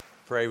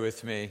Pray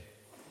with me.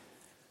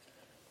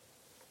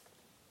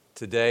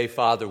 Today,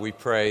 Father, we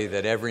pray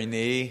that every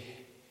knee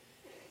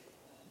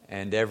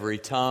and every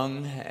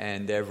tongue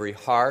and every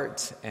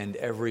heart and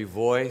every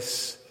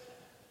voice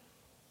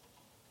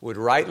would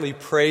rightly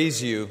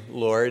praise you,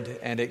 Lord,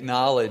 and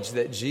acknowledge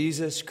that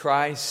Jesus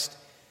Christ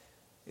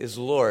is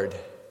Lord.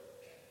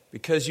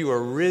 Because you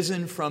are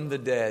risen from the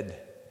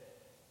dead,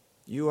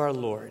 you are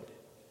Lord.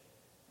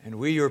 And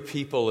we, your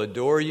people,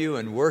 adore you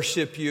and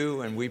worship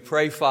you. And we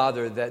pray,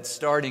 Father, that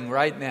starting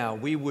right now,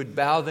 we would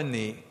bow the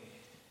knee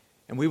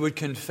and we would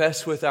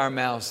confess with our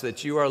mouths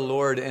that you are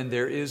Lord and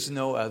there is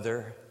no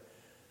other.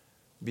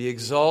 Be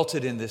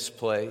exalted in this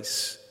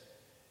place.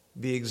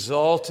 Be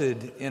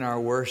exalted in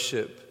our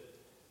worship.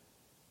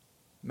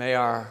 May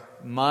our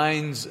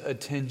mind's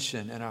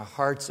attention and our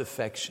heart's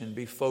affection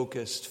be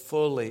focused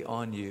fully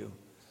on you.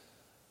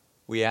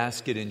 We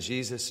ask it in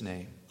Jesus'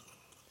 name.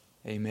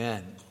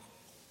 Amen.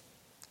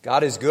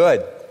 God is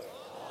good.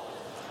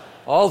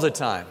 All the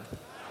time.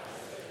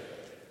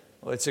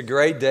 Well, it's a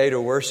great day to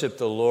worship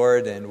the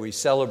Lord, and we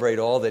celebrate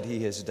all that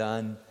He has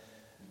done.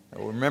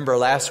 Remember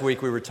last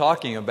week we were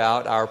talking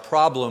about our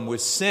problem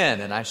with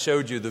sin, and I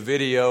showed you the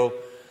video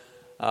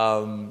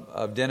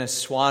of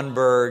Dennis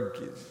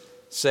Swanberg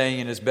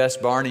saying in his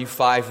best Barney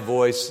Fife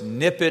voice,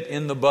 "Nip it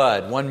in the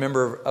bud." One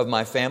member of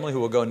my family, who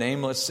will go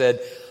nameless, said,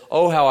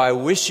 "Oh, how I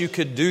wish you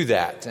could do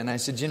that." And I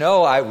said,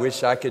 I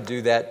wish I could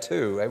do that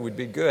too. It would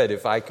be good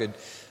if I could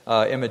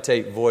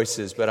imitate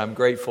voices, but I'm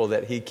grateful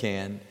that he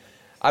can.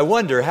 I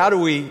wonder, how do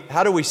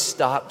we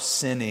stop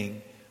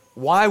sinning?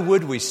 Why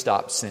would we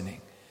stop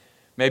sinning?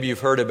 Maybe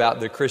you've heard about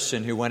the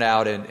Christian who went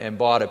out and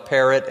bought a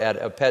parrot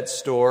at a pet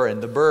store,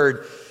 and the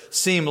bird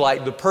seemed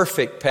like the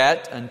perfect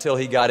pet until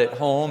he got it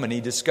home and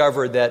he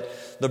discovered that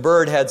the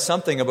bird had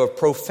something of a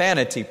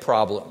profanity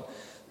problem.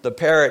 The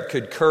parrot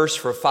could curse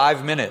for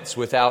 5 minutes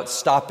without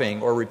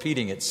stopping or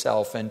repeating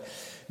itself. And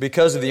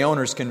because of the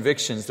owner's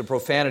convictions, the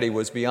profanity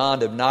was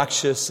beyond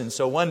obnoxious. And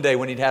so one day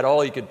when he'd had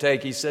all he could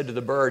take, he said to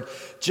the bird,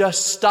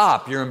 "Just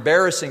stop. You're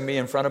embarrassing me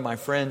in front of my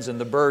friends."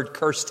 And the bird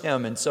cursed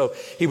him. And so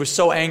he was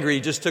so angry, he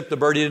just took the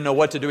bird. He didn't know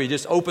what to do. He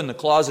just opened the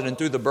closet and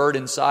threw the bird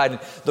inside. And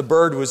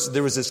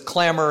there was this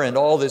clamor and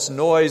all this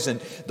noise.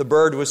 And the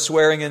bird was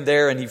swearing in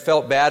there. And he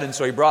felt bad. And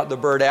so he brought the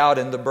bird out.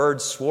 And the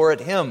bird swore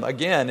at him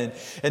again.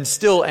 And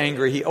still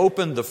angry, he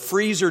opened the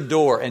freezer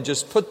door and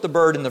just put the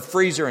bird in the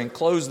freezer and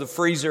closed the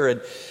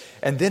freezer.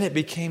 And then it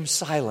became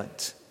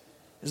silent.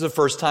 It was the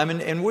first time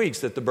in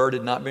weeks that the bird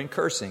had not been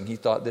cursing. He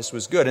thought this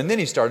was good. And then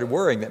he started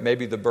worrying that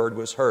maybe the bird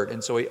was hurt.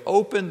 And so he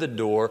opened the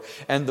door,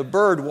 and the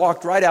bird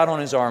walked right out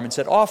on his arm and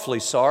said, "Awfully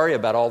sorry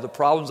about all the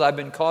problems I've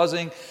been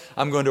causing.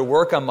 I'm going to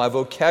work on my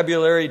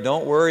vocabulary.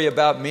 Don't worry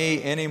about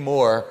me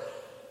anymore."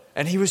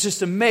 And he was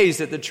just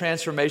amazed at the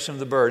transformation of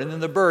the bird. And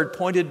then the bird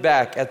pointed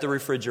back at the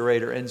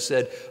refrigerator and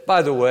said,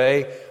 "By the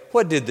way,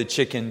 what did the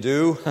chicken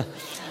do?"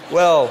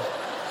 Well,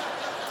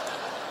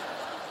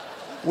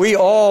 we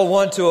all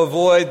want to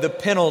avoid the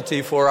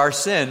penalty for our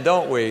sin,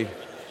 don't we?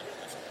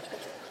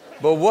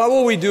 But what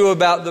will we do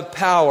about the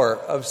power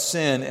of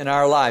sin in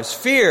our lives?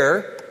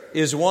 Fear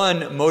is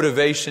one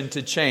motivation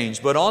to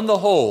change, but on the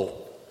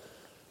whole,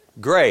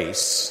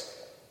 grace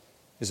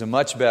is a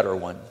much better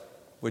one.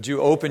 Would you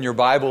open your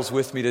Bibles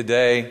with me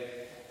today,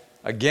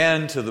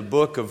 again to the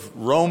book of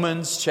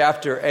Romans,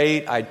 chapter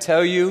 8. I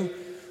tell you,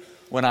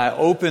 when I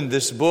open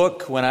this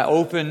book, when I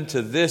open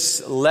to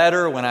this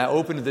letter, when I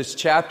open to this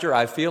chapter,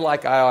 I feel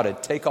like I ought to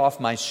take off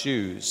my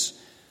shoes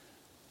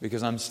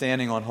because I'm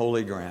standing on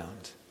holy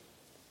ground.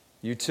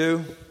 You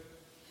too?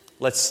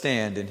 Let's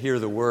stand and hear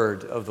the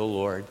word of the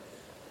Lord.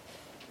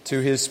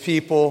 To His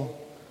people,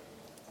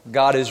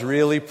 God is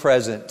really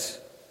present.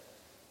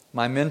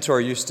 My mentor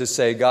used to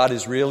say, God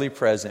is really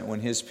present when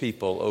His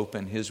people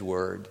open His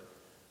word.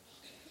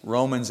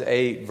 Romans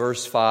 8,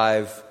 verse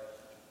 5.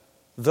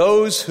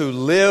 Those who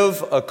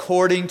live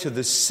according to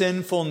the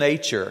sinful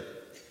nature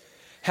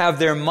have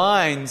their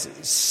minds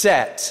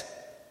set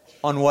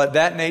on what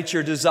that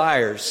nature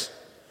desires.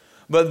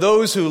 But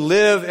those who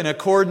live in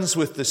accordance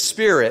with the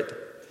Spirit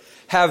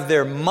have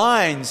their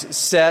minds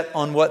set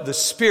on what the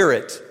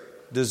Spirit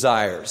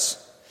desires.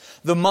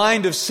 The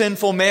mind of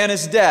sinful man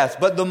is death,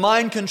 but the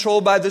mind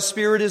controlled by the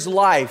Spirit is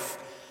life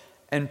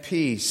and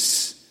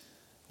peace.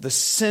 The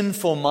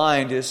sinful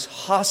mind is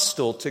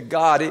hostile to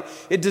God.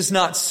 It does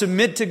not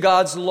submit to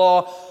God's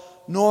law,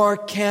 nor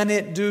can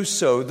it do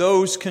so.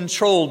 Those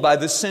controlled by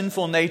the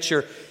sinful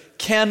nature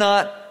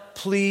cannot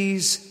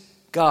please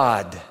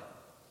God.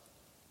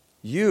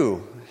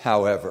 You,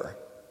 however,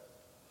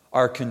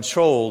 are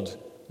controlled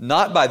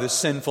not by the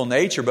sinful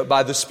nature, but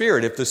by the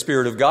Spirit, if the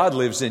Spirit of God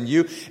lives in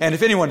you. And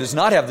if anyone does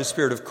not have the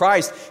Spirit of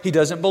Christ, he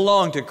doesn't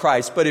belong to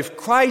Christ. But if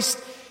Christ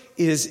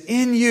is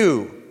in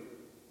you,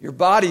 your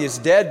body is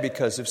dead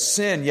because of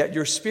sin, yet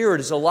your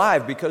spirit is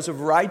alive because of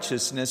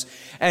righteousness.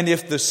 And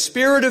if the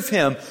Spirit of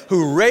Him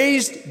who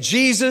raised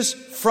Jesus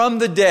from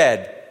the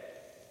dead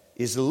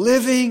is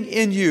living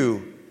in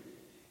you,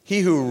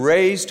 He who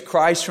raised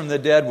Christ from the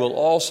dead will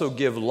also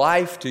give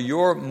life to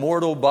your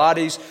mortal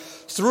bodies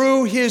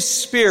through His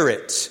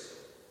Spirit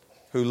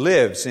who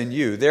lives in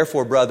you.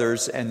 Therefore,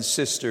 brothers and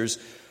sisters,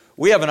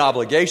 we have an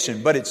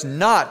obligation, but it's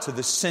not to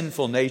the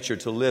sinful nature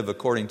to live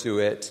according to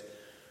it.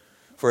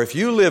 For if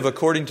you live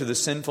according to the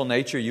sinful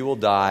nature, you will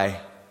die.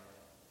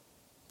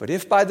 But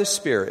if by the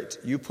Spirit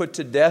you put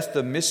to death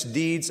the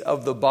misdeeds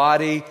of the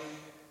body,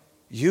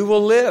 you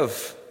will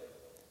live.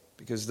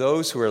 Because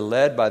those who are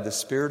led by the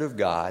Spirit of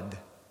God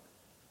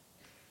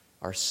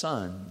are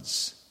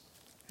sons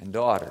and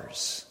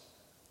daughters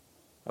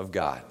of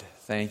God.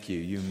 Thank you.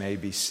 You may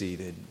be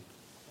seated.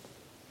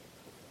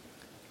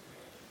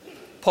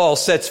 Paul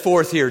sets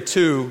forth here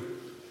two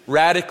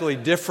radically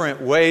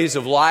different ways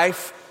of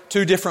life,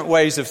 two different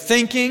ways of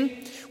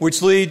thinking,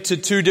 which lead to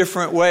two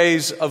different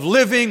ways of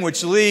living,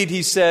 which lead,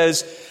 he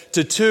says,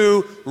 to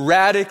two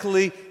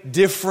radically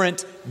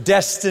different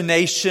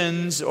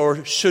destinations,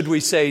 or should we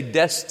say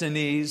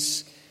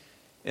destinies,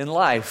 in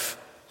life.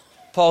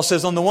 Paul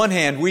says, on the one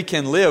hand, we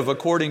can live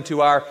according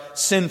to our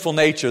sinful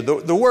nature.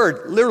 The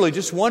word, literally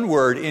just one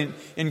word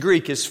in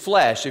Greek, is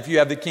flesh. If you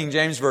have the King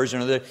James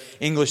Version or the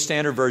English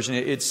Standard Version,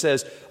 it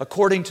says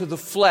according to the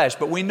flesh.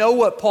 But we know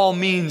what Paul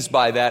means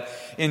by that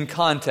in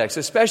context,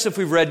 especially if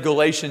we've read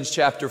Galatians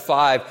chapter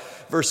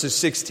 5, verses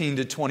 16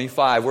 to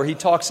 25, where he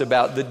talks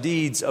about the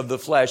deeds of the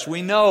flesh.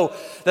 We know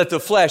that the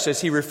flesh, as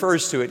he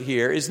refers to it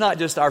here, is not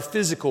just our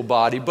physical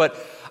body, but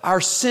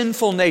our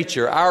sinful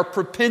nature, our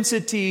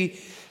propensity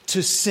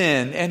to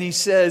sin. And he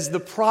says the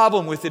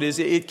problem with it is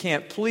it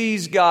can't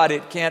please God,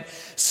 it can't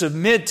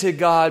submit to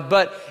God.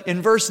 But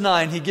in verse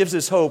 9, he gives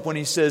us hope when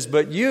he says,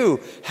 but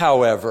you,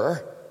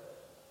 however,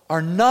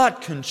 are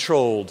not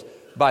controlled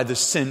by the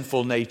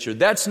sinful nature.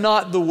 That's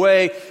not the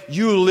way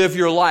you live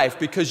your life,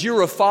 because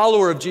you're a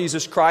follower of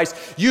Jesus Christ.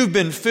 You've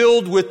been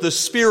filled with the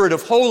Spirit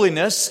of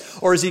holiness,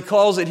 or as he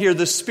calls it here,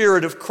 the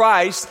Spirit of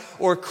Christ,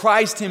 or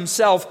Christ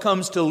himself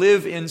comes to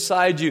live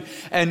inside you.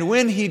 And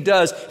when he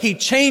does, he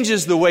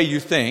changes the way you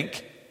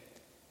think.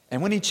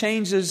 And when he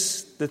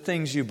changes the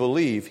things you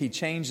believe, he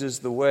changes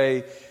the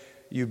way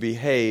you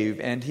behave.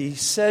 And he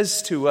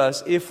says to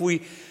us, if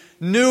we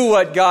knew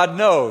what God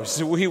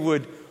knows, we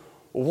would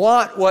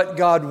want what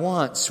God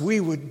wants.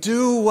 We would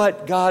do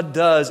what God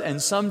does.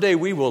 And someday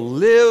we will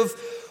live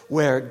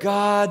where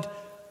God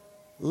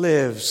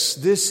lives.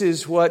 This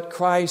is what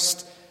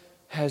Christ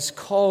has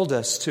called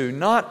us to.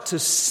 Not to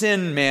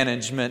sin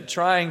management,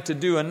 trying to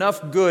do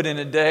enough good in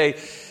a day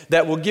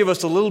that will give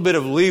us a little bit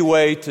of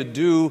leeway to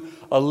do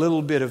a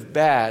little bit of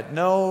bad.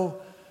 No,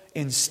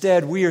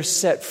 instead we are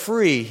set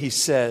free, he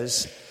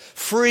says.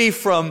 Free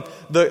from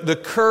the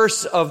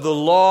curse of the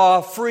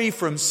law, free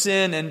from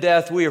sin and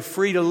death. We are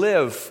free to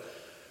live,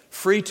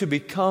 free to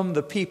become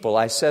the people,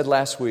 I said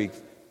last week,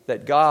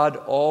 that God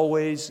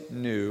always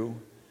knew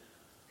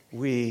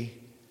we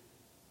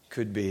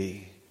could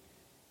be.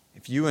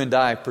 If you and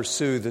I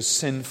pursue the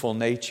sinful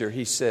nature,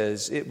 he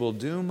says, it will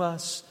doom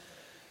us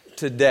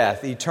to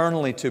death,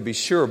 eternally to be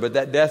sure, but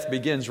that death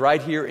begins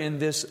right here in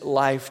this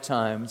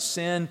lifetime.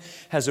 Sin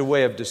has a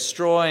way of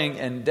destroying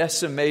and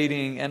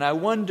decimating, and I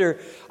wonder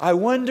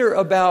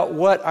about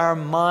what our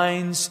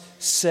minds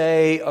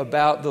say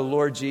about the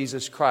Lord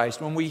Jesus Christ.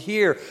 When we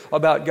hear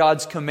about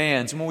God's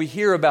commands, when we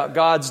hear about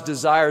God's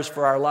desires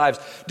for our lives,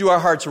 do our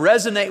hearts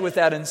resonate with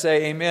that and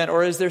say amen?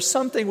 Or is there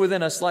something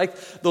within us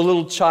like the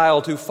little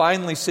child who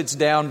finally sits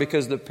down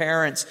because the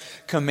parents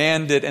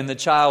command it, and the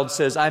child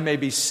says, I may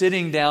be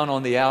sitting down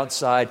on the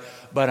outside,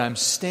 but I'm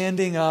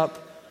standing up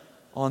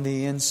on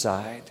the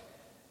inside?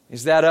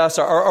 Is that us?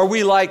 Are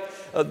we like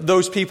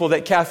those people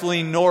that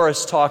Kathleen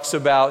Norris talks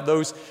about,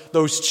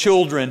 those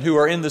children who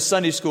are in the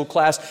Sunday school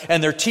class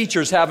and their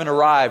teachers haven't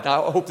arrived?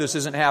 Now, I hope this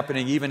isn't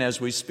happening even as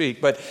we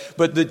speak, but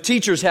the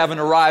teachers haven't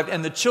arrived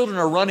and the children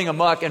are running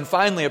amok, and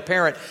finally a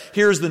parent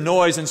hears the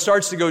noise and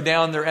starts to go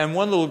down there, and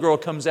one little girl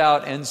comes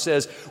out and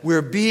says,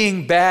 we're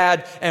being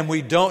bad and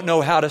we don't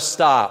know how to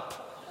stop.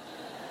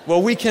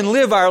 Well, we can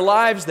live our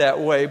lives that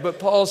way, but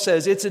Paul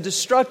says it's a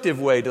destructive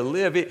way to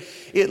live.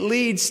 It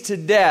leads to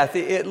death.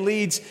 It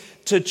leads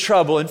to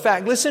trouble. In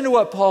fact, listen to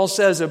what Paul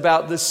says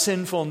about the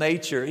sinful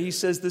nature. He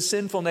says the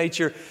sinful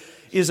nature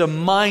is a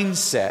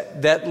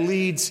mindset that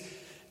leads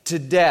to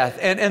death.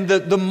 And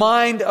the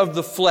mind of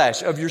the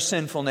flesh, of your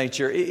sinful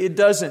nature, it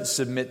doesn't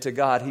submit to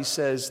God. He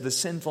says the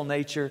sinful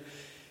nature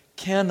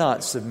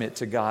cannot submit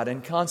to God,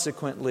 and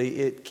consequently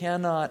it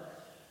cannot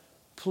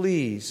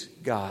please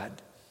God.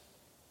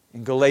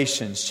 In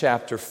Galatians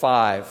chapter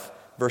 5,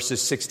 verses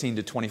 16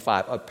 to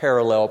 25, a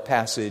parallel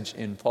passage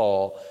in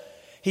Paul,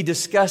 he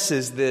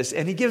discusses this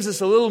and he gives us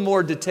a little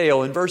more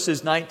detail. In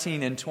verses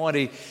 19 and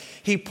 20,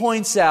 he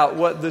points out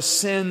what the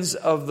sins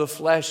of the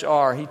flesh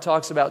are. He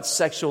talks about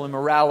sexual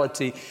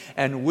immorality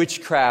and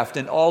witchcraft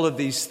and all of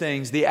these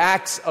things. The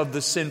acts of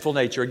the sinful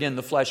nature. Again,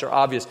 the flesh are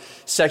obvious.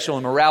 Sexual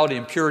immorality,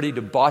 impurity,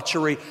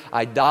 debauchery,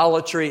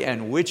 idolatry,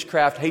 and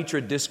witchcraft,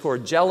 hatred,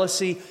 discord,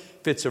 jealousy,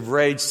 fits of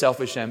rage,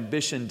 selfish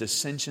ambition,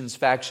 dissensions,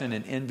 faction,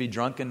 and envy,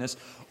 drunkenness,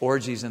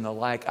 orgies, and the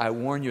like. I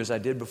warn you, as I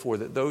did before,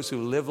 that those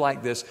who live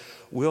like this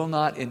will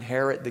not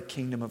inherit the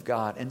kingdom of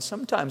God. And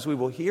sometimes we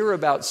will hear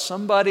about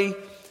somebody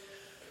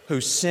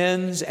who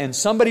sins, and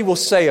somebody will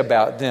say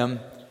about them,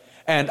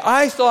 and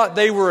I thought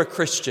they were a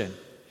Christian.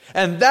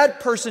 And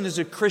that person is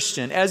a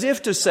Christian, as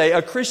if to say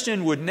a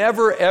Christian would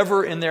never,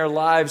 ever in their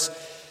lives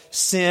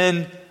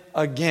sin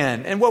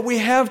again. And what we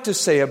have to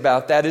say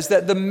about that is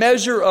that the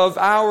measure of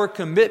our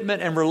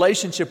commitment and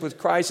relationship with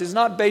Christ is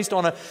not based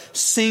on a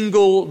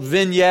single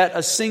vignette,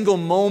 a single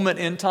moment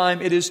in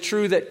time. It is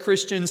true that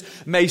Christians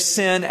may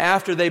sin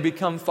after they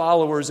become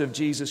followers of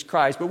Jesus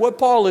Christ. But what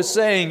Paul is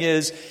saying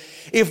is,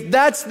 if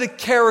that's the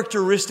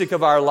characteristic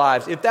of our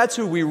lives, if that's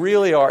who we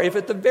really are, if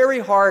at the very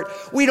heart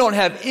we don't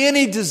have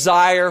any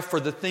desire for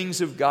the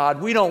things of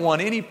God, we don't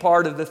want any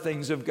part of the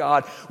things of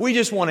God, we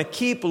just want to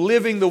keep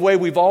living the way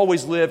we've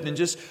always lived and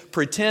just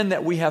pretend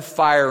that we have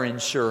fire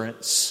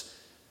insurance,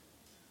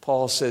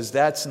 Paul says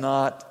that's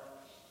not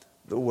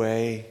the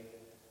way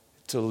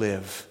to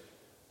live.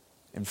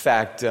 In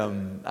fact,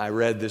 I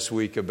read this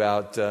week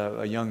about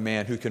a young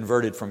man who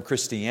converted from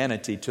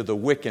Christianity to the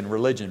Wiccan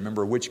religion.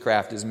 Remember,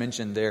 witchcraft is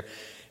mentioned there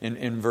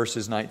in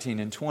verses 19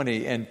 and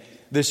 20. And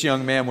this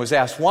young man was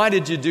asked, why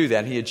did you do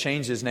that? He had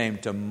changed his name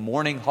to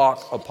Morning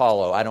Hawk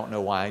Apollo. I don't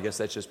know why. I guess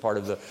that's just part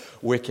of the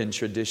Wiccan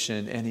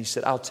tradition. And he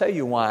said, I'll tell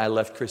you why I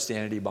left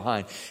Christianity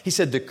behind. He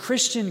said, the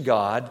Christian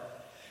God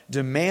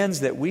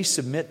demands that we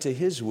submit to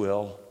His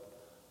will,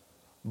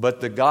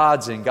 but the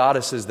gods and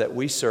goddesses that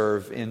we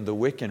serve in the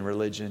Wiccan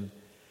religion,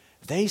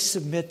 they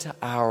submit to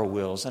our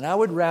wills. And I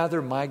would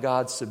rather my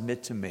God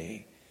submit to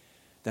me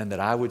than that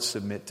I would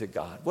submit to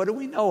God. What do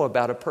we know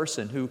about a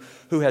person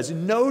who has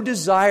no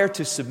desire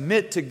to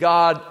submit to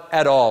God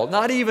at all?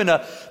 Not even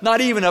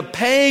a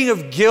pang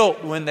of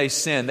guilt when they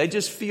sin. They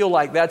just feel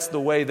like that's the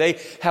way they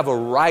have a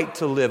right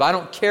to live. I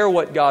don't care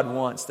what God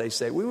wants, they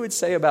say. We would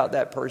say about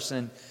that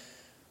person,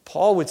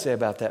 Paul would say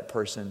about that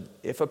person,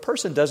 if a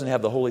person doesn't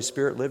have the Holy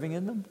Spirit living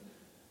in them,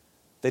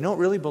 they don't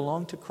really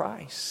belong to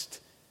Christ.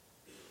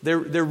 They're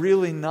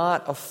really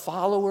not a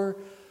follower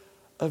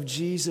of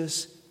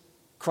Jesus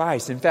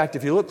Christ. In fact,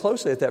 if you look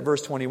closely at that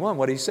verse 21,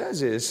 what he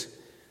says is,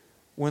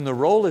 when the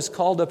roll is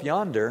called up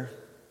yonder,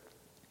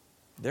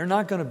 they're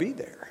not going to be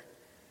there.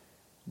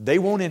 They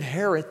won't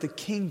inherit the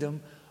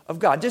kingdom of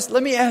God. Just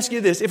let me ask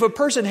you this. If a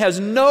person has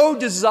no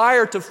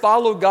desire to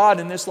follow God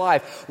in this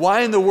life,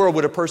 why in the world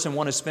would a person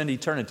want to spend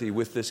eternity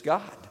with this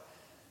God?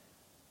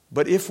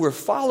 But if we're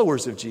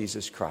followers of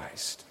Jesus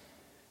Christ,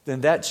 then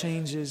that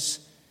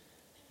changes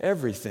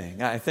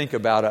everything. I think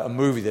about a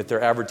movie that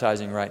they're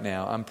advertising right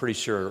now. I'm pretty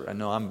sure,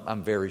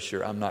 I'm very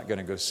sure I'm not going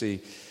to go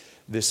see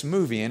this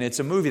movie. And it's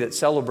a movie that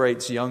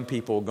celebrates young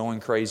people going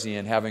crazy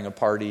and having a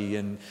party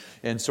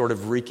and sort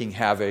of wreaking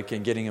havoc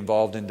and getting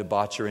involved in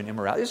debauchery and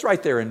immorality. It's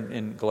right there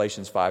in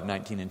Galatians 5,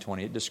 19 and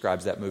 20. It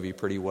describes that movie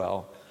pretty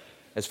well,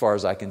 as far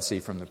as I can see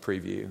from the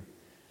preview.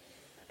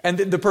 And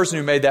the person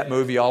who made that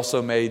movie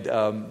also made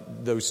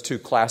those two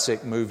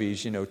classic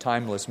movies,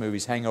 timeless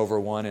movies, Hangover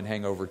 1 and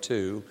Hangover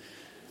 2,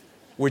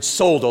 which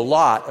sold a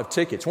lot of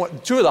tickets.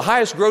 Two of the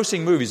highest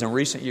grossing movies in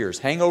recent years,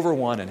 Hangover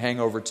 1 and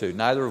Hangover 2,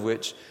 neither of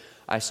which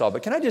I saw.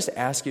 But can I just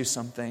ask you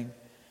something?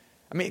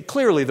 I mean,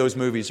 clearly those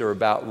movies are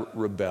about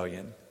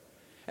rebellion.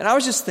 And I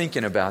was just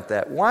thinking about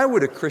that. Why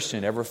would a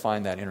Christian ever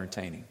find that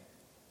entertaining?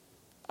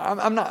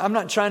 I'm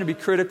not trying to be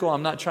critical.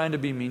 I'm not trying to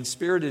be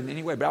mean-spirited in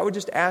any way. But I would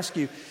just ask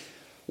you,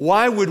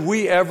 why would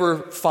we ever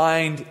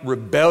find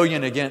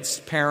rebellion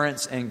against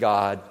parents and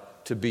God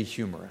to be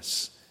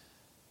humorous?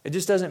 It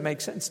just doesn't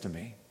make sense to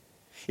me.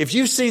 If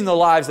you've seen the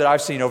lives that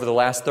I've seen over the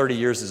last 30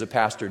 years as a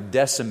pastor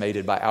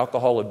decimated by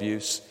alcohol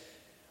abuse,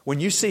 when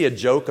you see a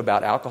joke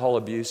about alcohol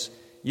abuse,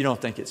 you don't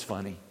think it's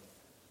funny.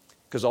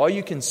 Because all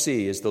you can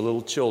see is the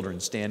little children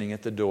standing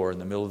at the door in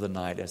the middle of the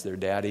night as their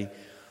daddy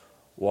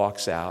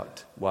walks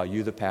out while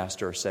you, the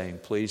pastor, are saying,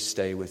 please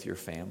stay with your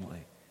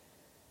family.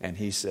 And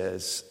he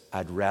says,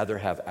 I'd rather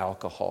have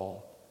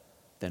alcohol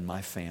than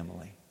my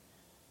family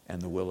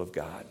and the will of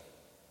God.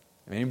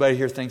 If anybody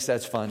here thinks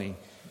that's funny,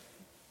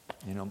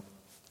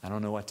 I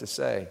don't know what to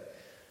say,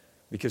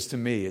 because to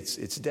me it's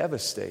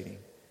devastating.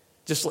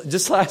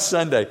 Just last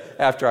Sunday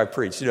after I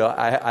preached,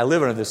 I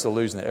live under this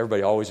illusion that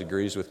everybody always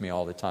agrees with me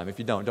all the time. If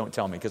you don't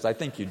tell me, because I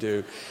think you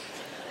do.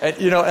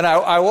 And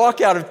I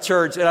walk out of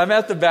church and I'm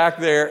at the back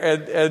there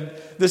and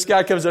this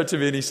guy comes up to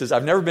me and he says,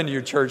 I've never been to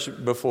your church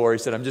before. He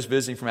said, I'm just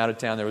visiting from out of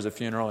town. There was a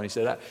funeral. And he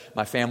said,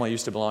 my family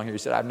used to belong here. He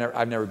said,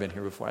 I've never been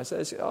here before. I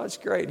said, oh, it's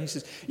great. And he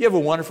says, you have a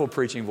wonderful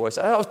preaching voice.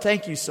 Oh,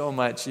 thank you so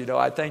much.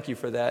 I thank you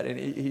for that. And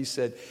he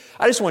said,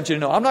 I just want you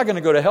to know, I'm not going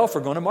to go to hell for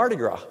going to Mardi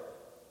Gras.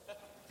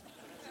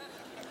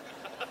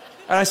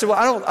 And I said,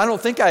 well, I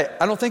don't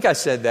think I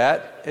said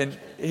that. And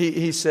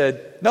he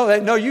said,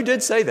 no, you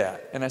did say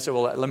that. And I said,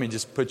 well, let me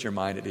just put your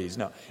mind at ease.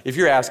 No, if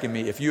you're asking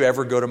me if you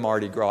ever go to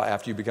Mardi Gras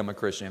after you become a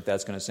Christian, if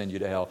that's going to send you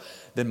to hell,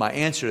 then my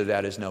answer to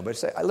that is no.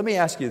 But let me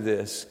ask you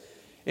this.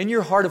 In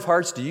your heart of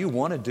hearts, do you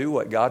want to do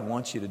what God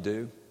wants you to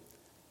do?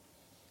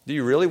 Do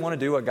you really want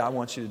to do what God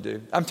wants you to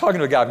do? I'm talking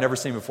to a guy I've never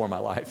seen before in my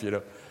life,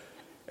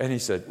 And he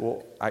said,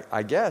 well,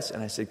 I guess.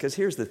 And I said, because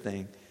here's the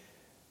thing.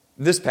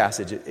 This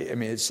passage,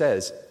 it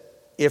says,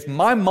 if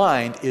my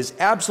mind is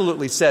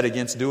absolutely set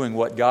against doing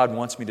what God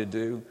wants me to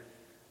do,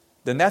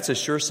 then that's a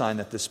sure sign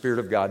that the Spirit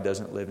of God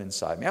doesn't live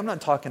inside me. I'm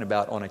not talking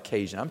about on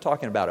occasion. I'm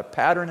talking about a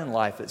pattern in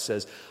life that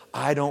says,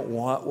 I don't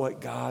want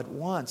what God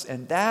wants.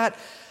 And that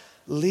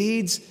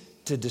leads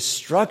to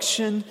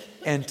destruction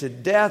and to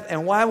death.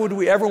 And why would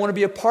we ever want to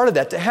be a part of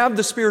that? To have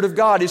the Spirit of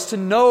God is to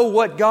know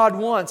what God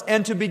wants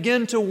and to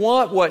begin to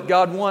want what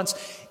God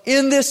wants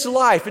in this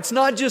life. It's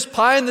not just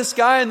pie in the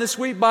sky and the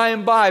sweet by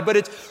and by, but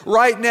it's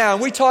right now.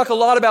 And we talk a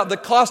lot about the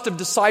cost of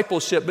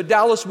discipleship, but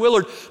Dallas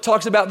Willard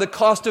talks about the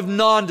cost of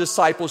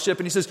non-discipleship.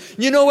 And he says,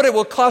 you know what it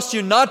will cost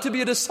you not to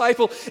be a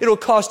disciple? It'll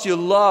cost you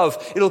love.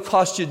 It'll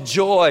cost you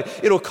joy.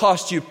 It'll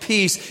cost you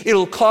peace.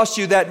 It'll cost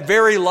you that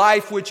very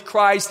life which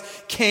Christ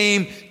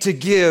came to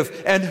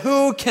give. And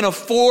who can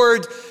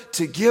afford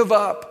to give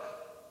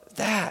up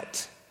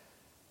that?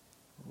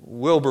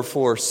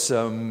 Wilberforce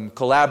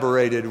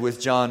collaborated with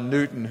John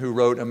Newton, who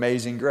wrote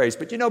Amazing Grace.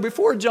 But you know,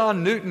 before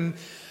John Newton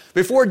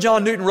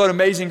wrote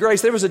Amazing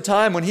Grace, there was a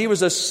time when he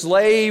was a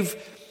slave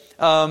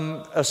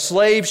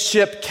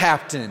ship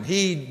captain.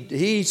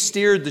 He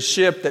steered the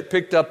ship that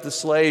picked up the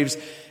slaves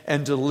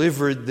and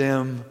delivered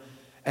them.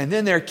 And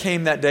then there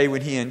came that day when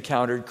he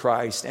encountered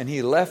Christ, and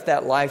he left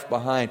that life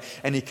behind,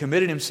 and he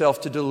committed himself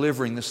to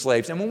delivering the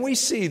slaves. And when we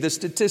see the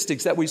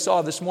statistics that we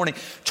saw this morning,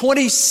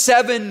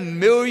 27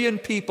 million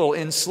people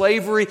in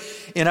slavery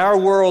in our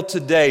world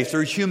today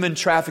through human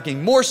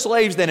trafficking, more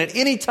slaves than at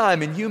any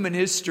time in human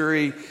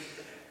history,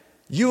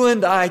 you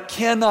and I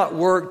cannot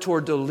work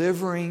toward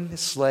delivering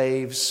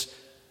slaves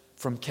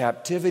from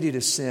captivity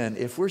to sin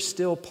if we're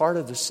still part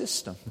of the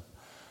system.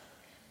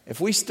 If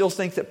we still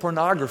think that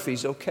pornography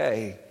is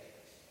okay.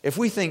 If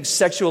we think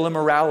sexual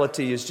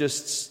immorality is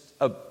just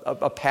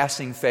a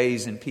passing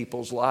phase in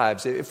people's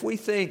lives, if we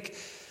think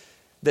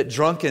that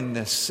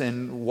drunkenness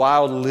and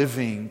wild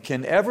living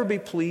can ever be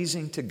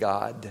pleasing to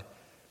God,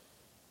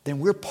 then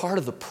we're part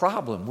of the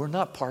problem. We're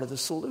not part of the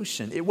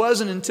solution. It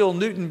wasn't until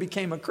Newton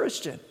became a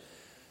Christian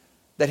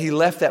that he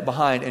left that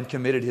behind and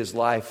committed his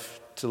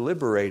life to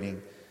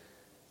liberating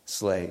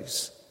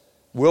slaves.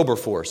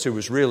 Wilberforce, who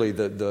was really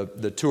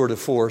the tour de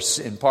force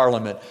in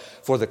Parliament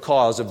for the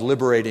cause of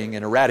liberating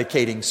and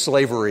eradicating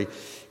slavery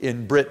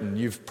in Britain.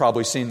 You've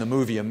probably seen the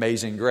movie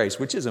Amazing Grace,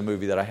 which is a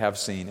movie that I have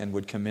seen and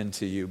would commend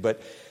to you.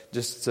 But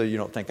just so you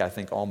don't think I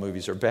think all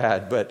movies are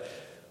bad. But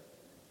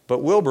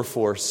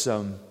Wilberforce,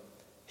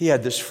 he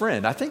had this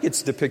friend. I think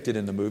it's depicted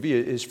in the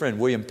movie. His friend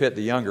William Pitt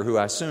the Younger, who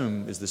I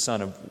assume is the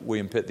son of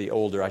William Pitt the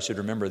Older. I should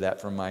remember that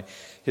from my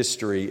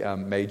history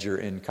major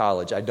in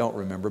college. I don't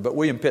remember. But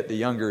William Pitt the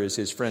Younger is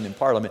his friend in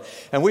Parliament.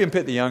 And William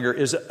Pitt the Younger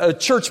is a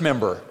church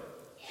member.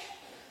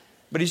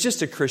 But he's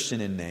just a Christian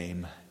in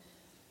name.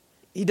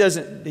 He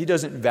doesn't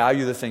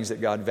value the things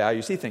that God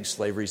values. He thinks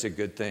slavery is a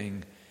good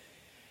thing.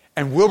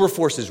 And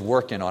Wilberforce is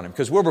working on him,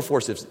 because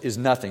Wilberforce is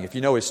nothing, if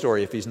you know his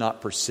story, if he's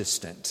not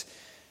persistent.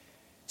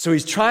 So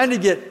he's trying to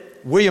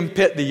get William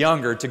Pitt the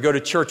Younger to go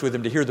to church with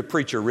him to hear the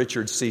preacher,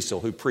 Richard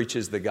Cecil, who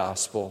preaches the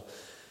gospel.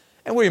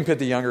 And William Pitt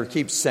the Younger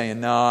keeps saying,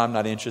 no, I'm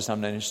not interested.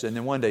 And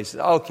then one day he says,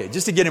 okay,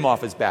 just to get him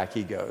off his back,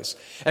 he goes.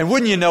 And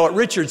wouldn't you know it,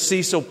 Richard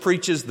Cecil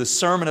preaches the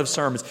sermon of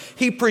sermons.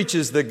 He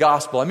preaches the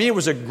gospel. I mean, it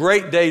was a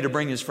great day to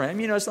bring his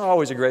friend. You know, it's not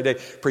always a great day.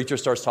 Preacher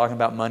starts talking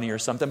about money or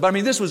something. But I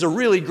mean, this was a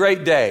really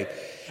great day.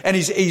 And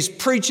he's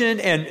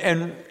preaching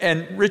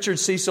and Richard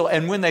Cecil,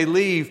 and when they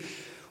leave,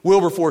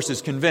 Wilberforce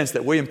is convinced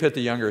that William Pitt the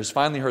Younger has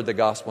finally heard the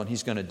gospel and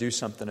he's going to do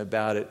something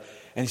about it.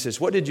 And he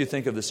says, what did you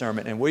think of the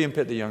sermon? And William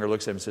Pitt the Younger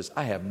looks at him and says,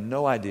 I have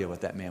no idea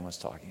what that man was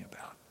talking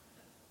about.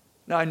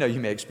 Now, I know you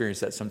may experience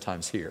that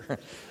sometimes here.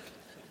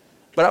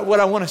 But what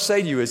I want to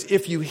say to you is,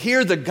 if you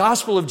hear the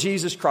gospel of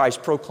Jesus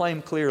Christ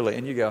proclaimed clearly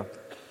and you go,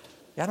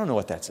 yeah, I don't know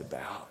what that's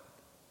about.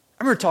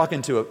 I remember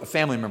talking to a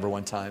family member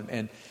one time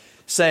and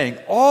saying,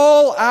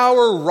 all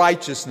our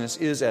righteousness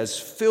is as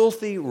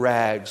filthy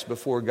rags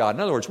before God.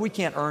 In other words, we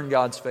can't earn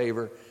God's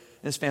favor. And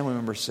this family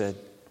member said,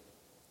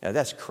 yeah,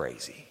 that's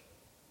crazy.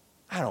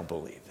 I don't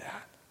believe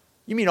that.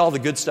 You mean all the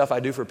good stuff I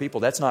do for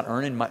people, that's not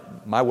earning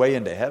my way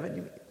into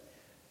heaven?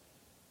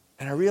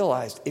 And I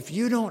realized, if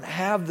you don't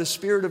have the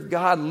Spirit of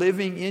God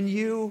living in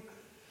you,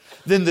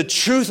 then the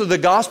truth of the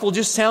gospel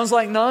just sounds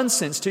like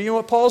nonsense to you. You know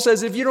what Paul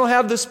says? If you don't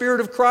have the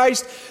Spirit of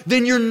Christ,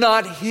 then you're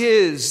not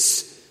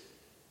His.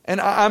 And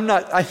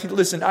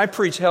listen, I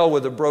preach hell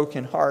with a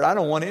broken heart. I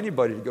don't want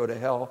anybody to go to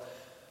hell.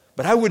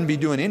 But I wouldn't be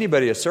doing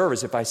anybody a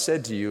service if I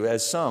said to you,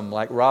 as some,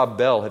 like Rob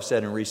Bell, have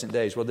said in recent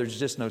days, well, there's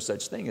just no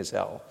such thing as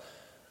hell.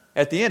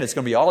 At the end, it's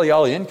going to be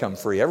ollie income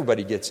free.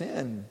 Everybody gets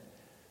in.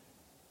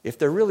 If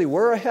there really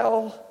were a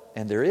hell,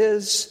 and there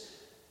is,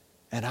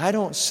 and I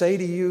don't say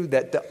to you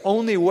that the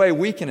only way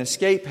we can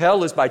escape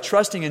hell is by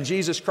trusting in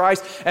Jesus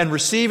Christ and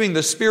receiving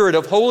the Spirit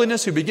of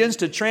holiness who begins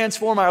to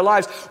transform our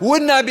lives,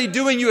 wouldn't I be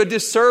doing you a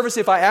disservice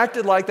if I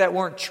acted like that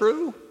weren't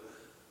true?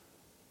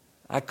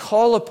 I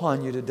call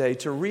upon you today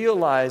to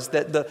realize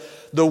that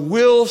the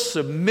will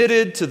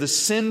submitted to the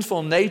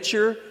sinful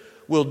nature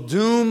will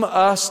doom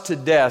us to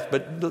death.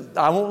 But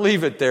I won't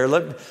leave it there.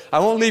 I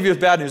won't leave you with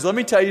bad news. Let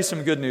me tell you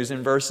some good news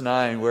in verse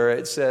 9 where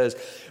it says,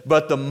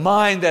 but the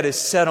mind that is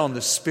set on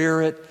the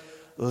Spirit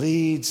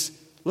leads,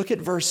 look at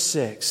verse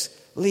 6,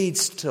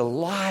 leads to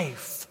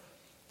life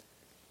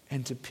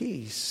and to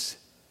peace.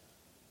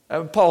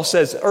 Paul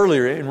says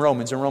earlier in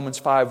Romans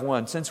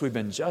 5:1, since we've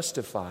been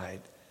justified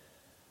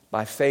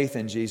by faith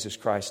in Jesus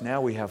Christ,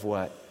 now we have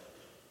what?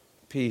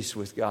 Peace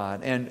with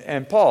God.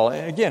 And Paul,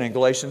 again in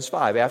Galatians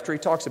 5, after he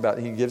talks about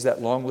it, he gives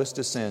that long list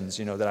of sins,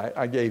 that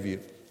I gave you.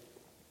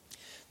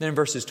 Then in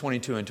verses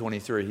 22 and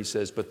 23, he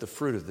says, but the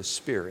fruit of the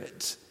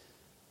Spirit.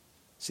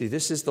 See,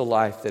 this is the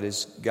life that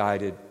is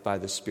guided by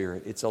the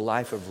Spirit. It's a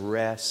life of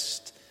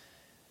rest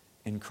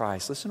in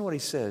Christ. Listen to what he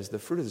says. The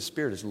fruit of the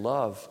Spirit is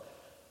love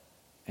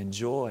and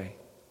joy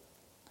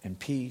and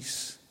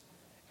peace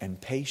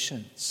and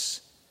patience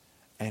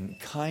and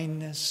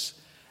kindness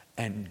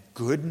and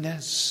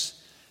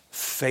goodness,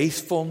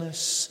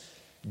 faithfulness,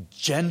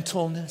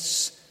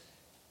 gentleness,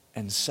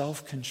 and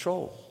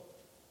self-control.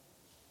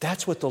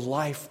 That's what the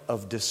life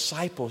of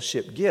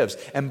discipleship gives.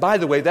 And by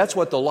the way, that's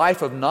what the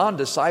life of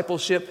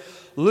non-discipleship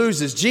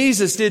loses.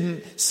 Jesus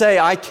didn't say,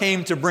 I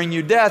came to bring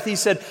you death. He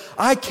said,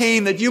 I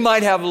came that you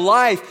might have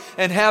life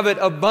and have it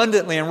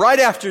abundantly. And right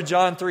after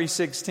John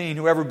 3:16,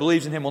 whoever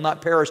believes in him will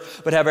not perish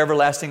but have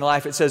everlasting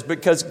life. It says,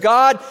 because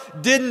God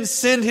didn't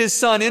send his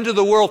Son into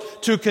the world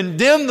to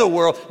condemn the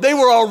world. They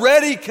were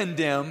already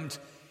condemned.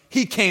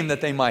 He came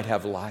that they might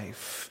have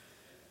life.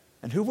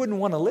 And who wouldn't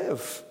want to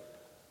live?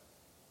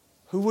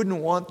 Who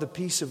wouldn't want the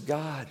peace of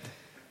God?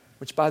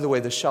 Which, by the way,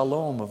 the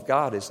shalom of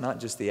God is not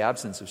just the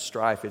absence of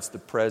strife, it's the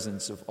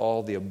presence of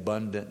all the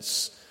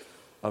abundance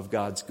of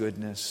God's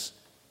goodness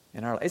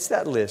in our life. It's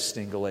that list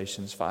in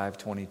Galatians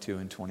 5:22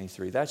 and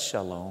 23. That's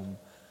shalom.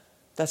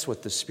 That's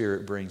what the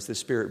Spirit brings. The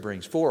Spirit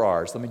brings 4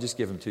 R's. Let me just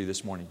give them to you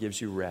this morning. It gives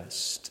you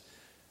rest,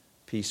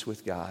 peace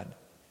with God.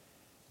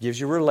 Gives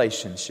you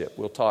relationship.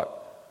 We'll talk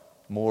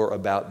more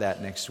about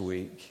that next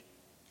week.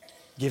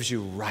 Gives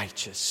you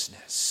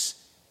righteousness.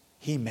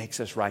 He makes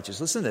us righteous.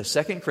 Listen to this,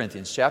 2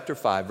 Corinthians chapter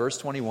 5, verse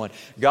 21.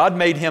 God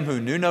made him who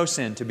knew no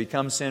sin to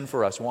become sin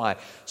for us. Why?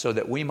 So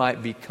that we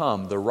might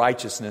become the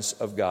righteousness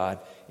of God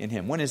in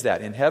him. When is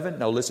that? In heaven?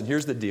 No, listen,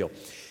 here's the deal.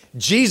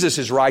 Jesus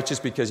is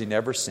righteous because he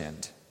never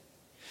sinned.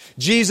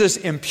 Jesus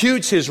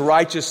imputes his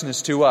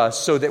righteousness to us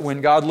so that when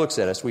God looks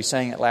at us, we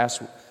sang it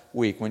last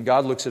week, when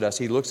God looks at us,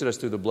 he looks at us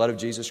through the blood of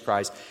Jesus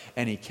Christ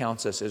and he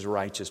counts us as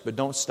righteous. But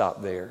don't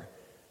stop there.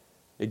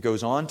 It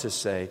goes on to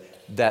say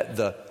that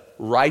the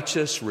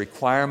righteous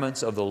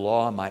requirements of the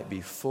law might be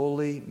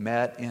fully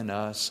met in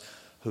us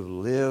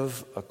who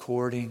live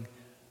according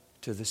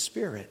to the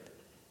Spirit.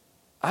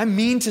 I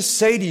mean to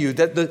say to you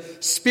that the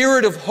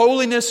Spirit of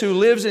holiness who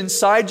lives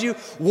inside you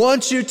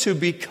wants you to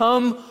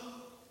become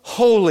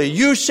holy.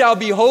 You shall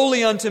be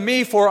holy unto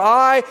me, for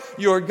I,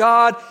 your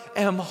God,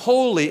 am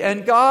holy.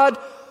 And God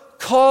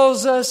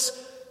calls us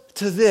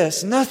to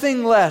this,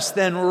 nothing less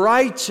than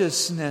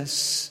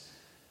righteousness.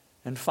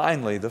 And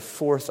finally, the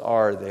 4th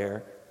R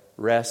there,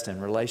 rest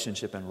and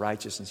relationship and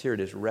righteousness. Here it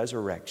is,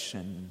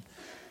 resurrection.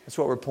 That's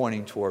what we're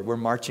pointing toward. We're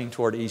marching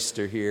toward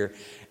Easter here.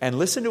 And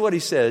listen to what he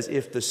says.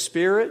 If the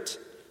Spirit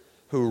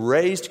who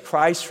raised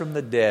Christ from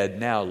the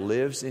dead now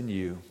lives in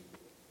you,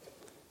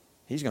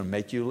 he's going to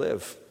make you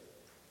live.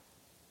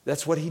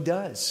 That's what he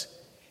does.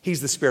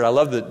 He's the Spirit. I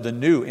love the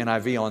new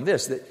NIV on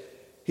this, that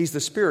he's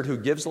the Spirit who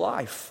gives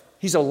life.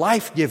 He's a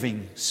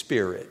life-giving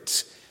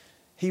Spirit.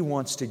 He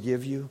wants to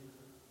give you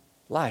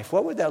life.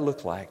 What would that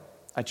look like?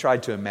 I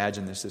tried to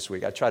imagine this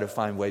week. I try to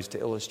find ways to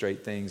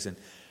illustrate things, and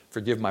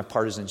forgive my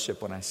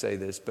partisanship when I say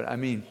this, but I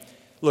mean,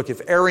 look,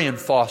 if Arian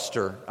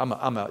Foster,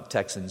 I'm a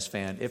Texans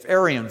fan. If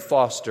Arian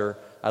Foster,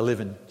 I live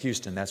in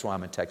Houston, that's why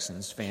I'm a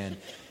Texans fan.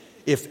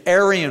 If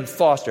Arian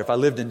Foster, if I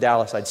lived in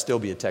Dallas, I'd still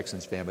be a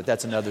Texans fan, but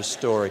that's another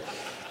story.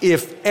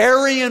 If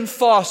Arian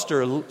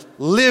Foster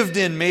lived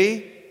in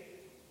me,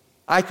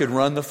 I could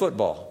run the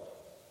football.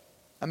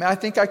 I mean, I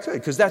think I could,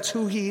 because that's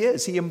who he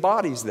is. He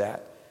embodies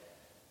that.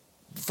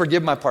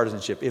 Forgive my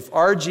partisanship. If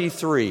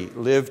RG3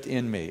 lived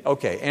in me,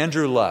 okay,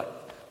 Andrew Luck,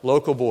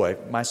 local boy,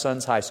 my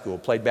son's high school,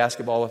 played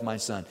basketball with my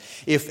son.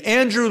 If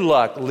Andrew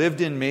Luck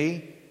lived in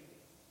me,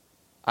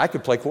 I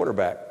could play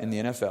quarterback in the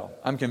NFL.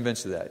 I'm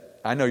convinced of that.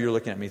 I know you're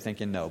looking at me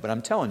thinking no, but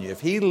I'm telling you,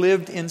 if he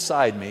lived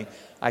inside me,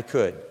 I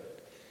could.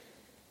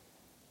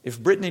 If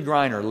Brittany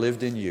Griner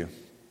lived in you,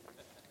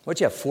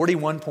 what'd you have,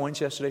 41 points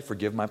yesterday?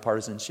 Forgive my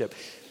partisanship.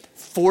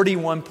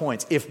 41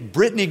 points. If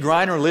Brittany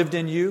Griner lived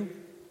in you,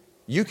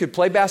 you could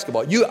play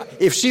basketball.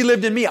 If she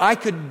lived in me, I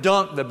could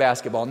dunk the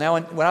basketball. Now,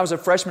 when I was a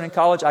freshman in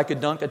college, I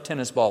could dunk a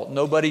tennis ball.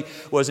 Nobody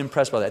was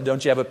impressed by that.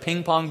 Don't you have a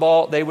ping pong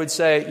ball? They would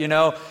say,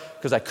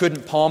 because I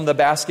couldn't palm the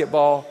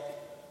basketball.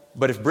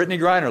 But if Brittany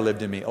Griner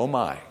lived in me, oh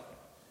my,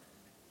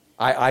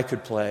 I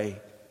could play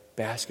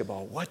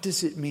basketball. What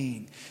does it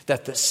mean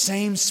that the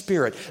same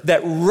Spirit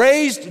that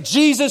raised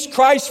Jesus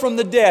Christ from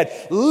the dead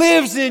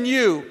lives in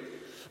you?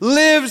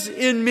 Lives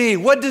in me.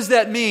 What does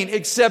that mean?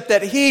 Except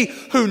that he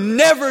who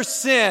never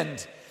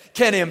sinned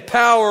can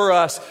empower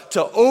us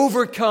to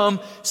overcome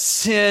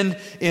sin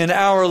in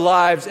our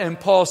lives. And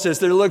Paul says,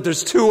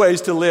 there's two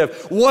ways to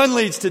live. One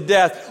leads to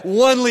death.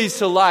 One leads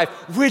to life.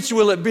 Which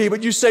will it be?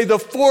 But you say the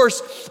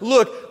force,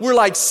 look, we're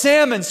like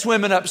salmon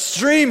swimming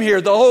upstream here.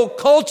 The whole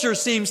culture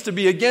seems to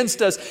be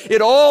against us.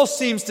 It all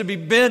seems to be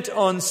bent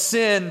on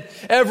sin.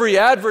 Every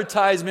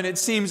advertisement, it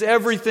seems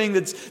everything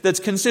that's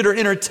considered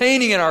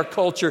entertaining in our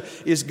culture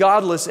is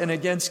godless and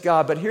against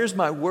God. But here's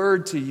my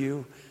word to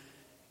you.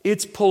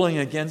 It's pulling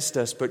against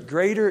us, but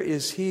greater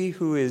is He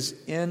who is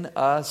in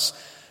us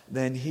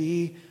than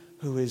he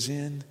who is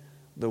in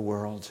the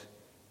world.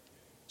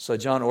 So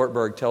John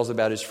Ortberg tells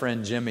about his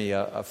friend Jimmy,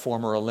 a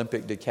former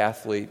Olympic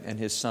decathlete, and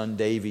his son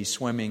Davey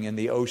swimming in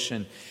the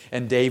ocean.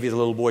 And Davey, the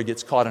little boy,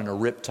 gets caught in a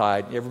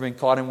riptide. You ever been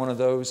caught in one of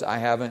those? I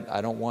haven't.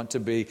 I don't want to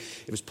be.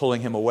 It was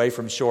pulling him away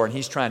from shore, and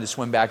he's trying to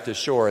swim back to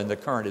shore, and the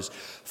current is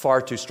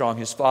far too strong.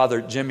 His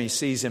father, Jimmy,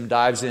 sees him,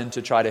 dives in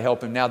to try to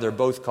help him. Now they're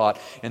both caught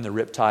in the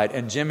riptide.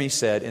 And Jimmy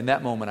said, in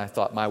that moment, I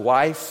thought, my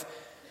wife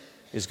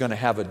is going to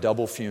have a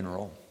double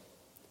funeral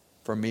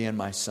for me and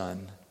my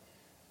son.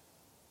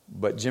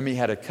 But Jimmy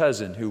had a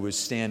cousin who was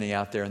standing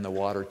out there in the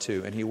water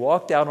too. And he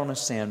walked out on a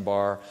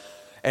sandbar,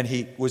 and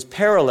he was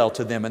parallel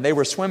to them. And they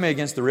were swimming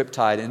against the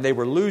riptide, and they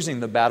were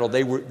losing the battle.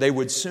 They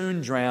would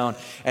soon drown.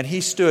 And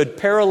he stood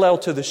parallel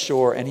to the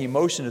shore, and he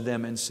motioned to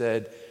them and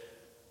said,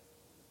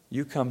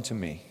 you come to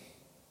me.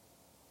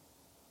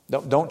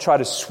 Don't try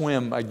to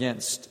swim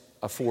against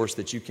a force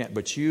that you can't,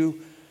 but you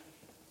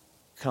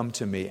come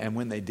to me. And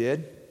when they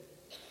did,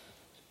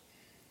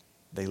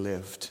 they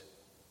lived.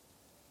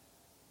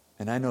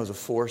 And I know the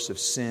force of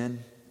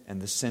sin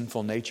and the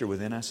sinful nature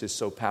within us is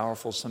so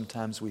powerful.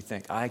 Sometimes we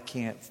think, I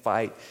can't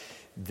fight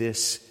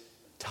this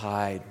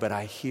tide. But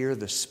I hear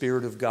the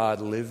Spirit of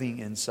God living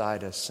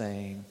inside us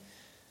saying,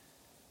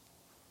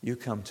 you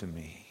come to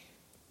me.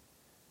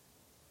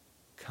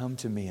 Come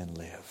to me and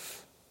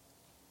live.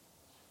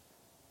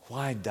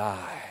 Why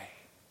die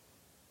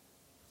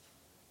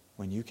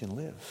when you can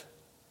live?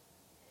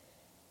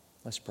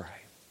 Let's pray.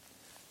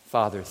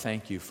 Father,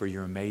 thank you for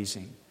your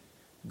amazing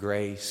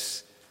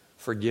grace.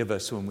 Forgive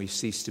us when we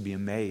cease to be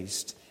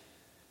amazed.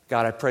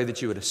 God, I pray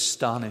that you would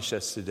astonish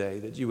us today,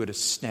 that you would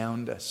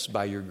astound us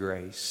by your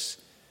grace,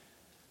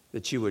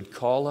 that you would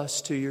call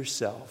us to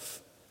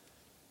yourself,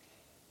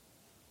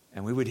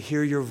 and we would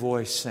hear your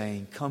voice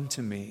saying, come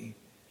to me.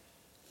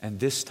 And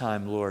this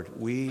time, Lord,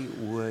 we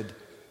would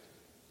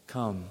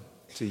come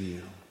to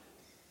you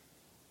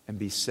and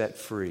be set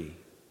free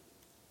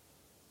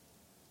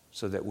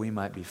so that we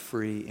might be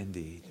free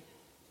indeed.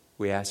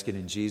 We ask it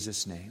in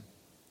Jesus' name.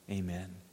 Amen.